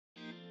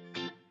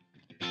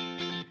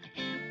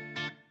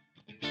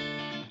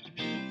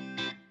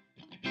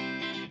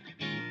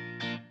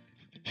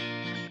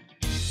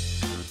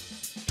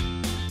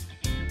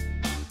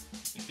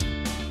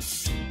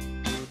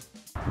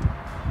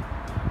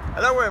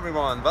Hello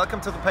everyone, welcome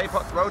to the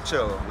Paypod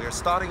Roadshow. We are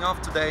starting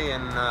off today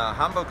in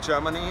Hamburg,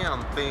 Germany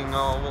and being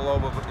all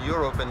over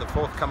Europe in the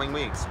forthcoming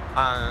weeks.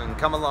 And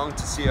come along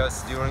to see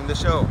us during the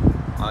show.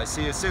 I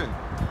see you soon.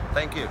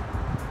 Thank you.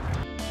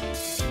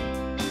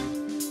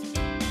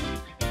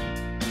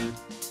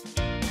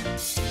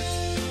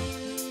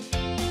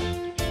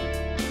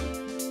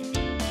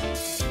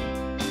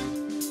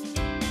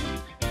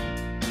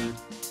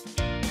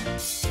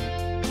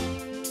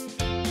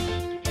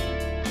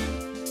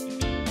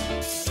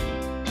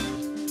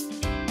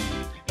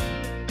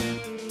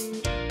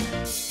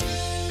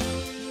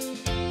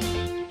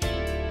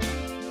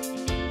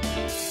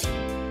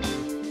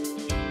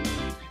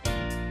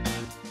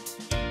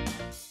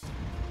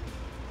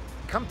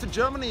 Come to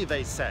Germany,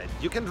 they said.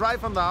 You can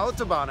drive on the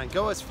Autobahn and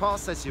go as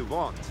fast as you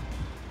want.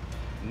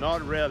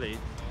 Not really.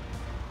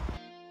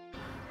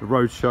 The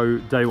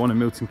Roadshow day one in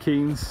Milton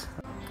Keynes.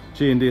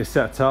 G&D is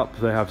set up.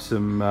 They have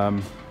some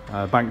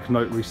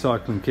banknote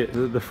recycling kit.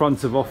 The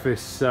front of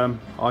office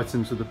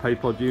items with the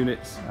Paypod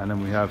units, and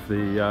then we have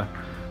the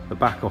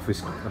back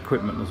office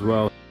equipment as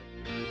well.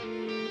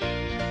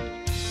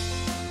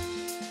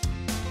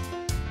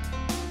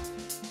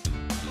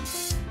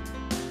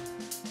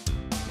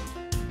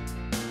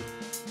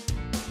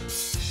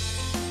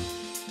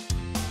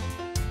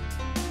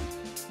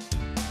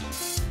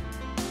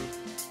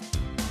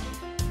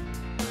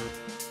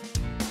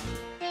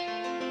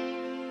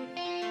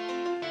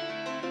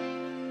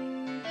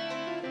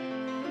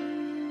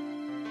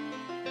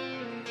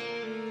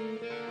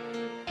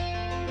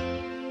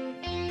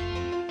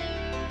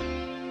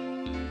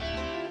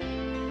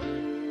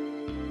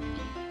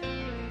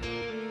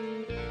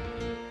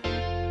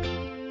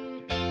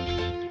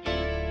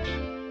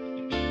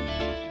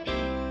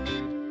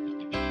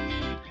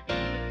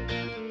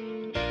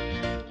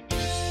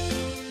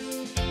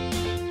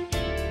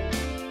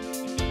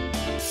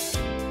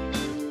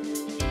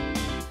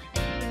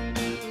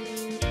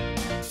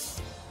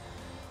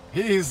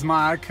 He is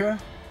Mark,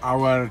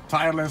 our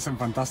tireless and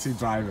fantastic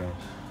driver.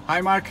 Hi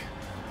Mark.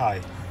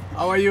 Hi.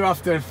 How are you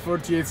after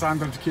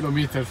 4,800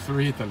 kilometers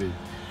through Italy?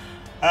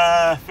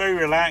 Very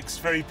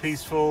relaxed, very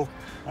peaceful,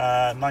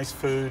 nice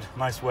food,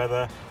 nice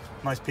weather,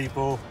 nice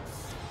people,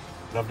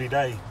 lovely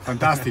day.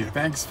 Fantastic,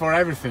 thanks for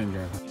everything.